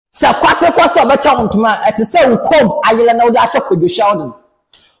Sa kwate kwaso obecha ontuma ete se nkom ayele na odi ahye kodwoshawde.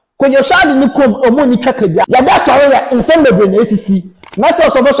 Kodwoshawde ni kom omo ni twakadua. Ya da soro ya nsem bebre na esisi.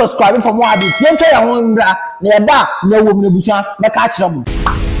 Message also subscribe for more updates. Thank you ya mbra na eba na wo mu nebusa na ka kire mu.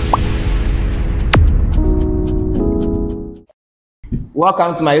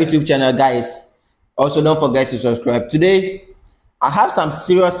 Welcome to my YouTube channel, guys. Also, don't forget to subscribe. Today, I have some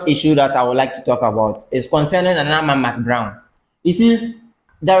serious issue that I would like to talk about. It's concerning Anama Mcbrown. You see,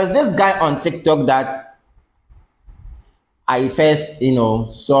 there is this guy on TikTok that I first,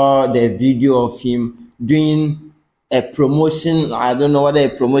 saw the video of him doing a promotion. I don't know whether a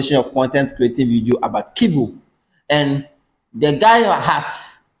promotion or content creating video about Kivo, and the guy has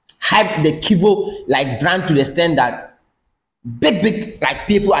hyped the Kivo brand to the extent that big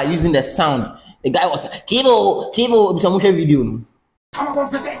people are using the sound. The guy was like, Kivo, some video. I'm a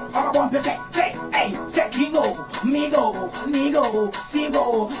 1%, hey, Kivo, Migo,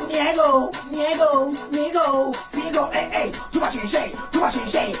 Sigo, Niego, Sigo, hey, too much in shade,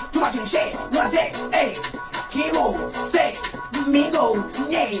 hey, Kivo, say, Migo,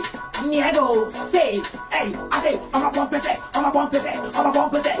 Niego, say, hey, I say, I'm a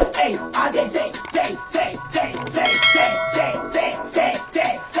 1%, hey, I say,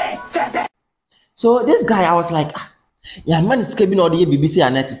 So this guy, I was like, yeah, man is keeping all the BBC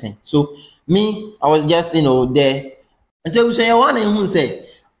and netizen. So me, I was just there until we say one and who say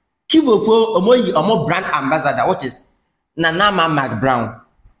Kivo for a more brand ambassador, which is Nanama Mcbrown.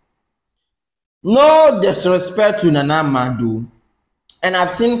 No disrespect to Nanama do, and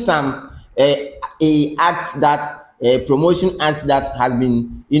I've seen some ads that promotion ads that has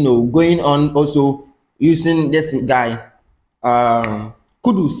been going on also using this guy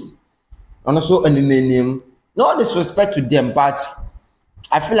Kudus. And also in the name, no disrespect to them, but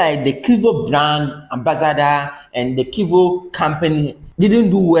I feel like the Kivo Brand Ambassador and the Kivo company didn't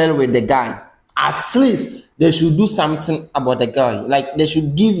do well with the guy. At least they should do something about the guy. Like they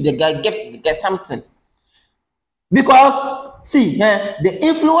should give the guy get something. Because see, the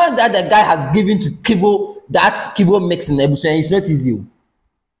influence that the guy has given to Kivo, that Kivo makes in Ebuson is not easy.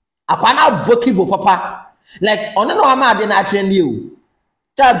 Apana bo Kivo papa. Like on no ama dey na trend you.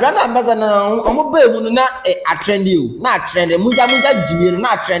 Brand ambassador na omo be mu na trend you na trend muja jimie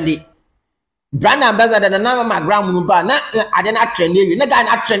na trend brand ambassador na na Mcbrown mu ba na ade na trend you na guy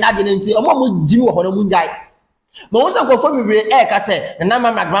na trend ade nti omo mu jimi wo hono mu njai mo won say go for me ka say na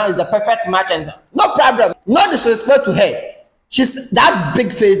Mcbrown is the perfect match, and no problem, no disrespect to her. She's that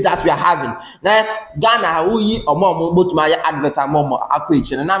big face that we are having na Ghana who yi omo botuma ya advertise mo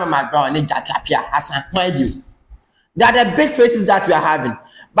akwechi na Mcbrown na jakapia asan my view. They are the big faces that we are having.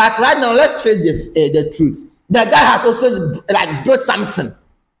 But right now, let's face the truth. The guy has also built something.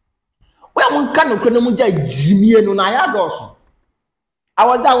 Well, I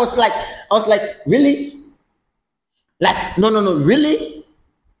was like, really? No, really?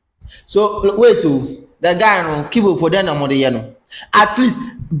 So wait to the guy no Kivo for them at least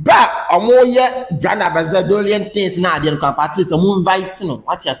brand ambassador things now they can at least invite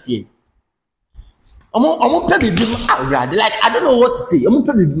what you say. I'm pay baby man. Like I don't know what to say. I'm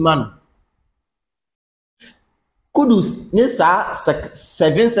pay baby man. Kudus, nessa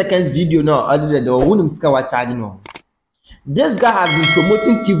 7 seconds video now. Other the one who charging no. This guy has been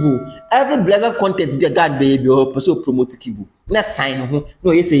promoting Kivo. Every blessed content be a god baby or also promote Kivo. Let's sign home.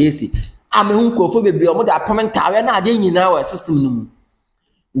 No, yes. I'm a home baby. I'm the apartment tower. Now they in our system.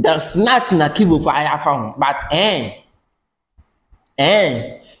 There's nothing a Kivo for I found. But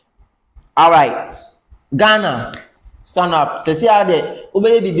all right. Ghana, stand up. Say how the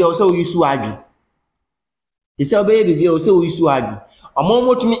obey baby also use swag. He say obey baby also use swag.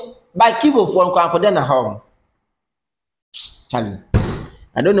 Among to me by Kivo for then a home. Charlie,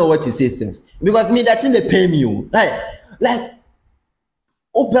 I don't know what to say, sir. Because me that thing they pay me. Like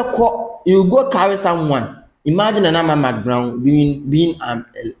you go carry someone. Imagine Anama Mcbrown being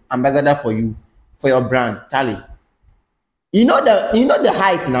ambassador for you, for your brand, Charlie. You know the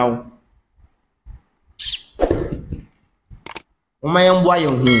height now. Make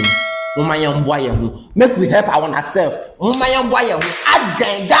we help ourselves.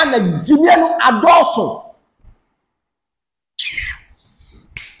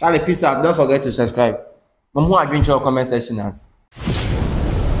 Peace out. Don't forget to subscribe. Comment section.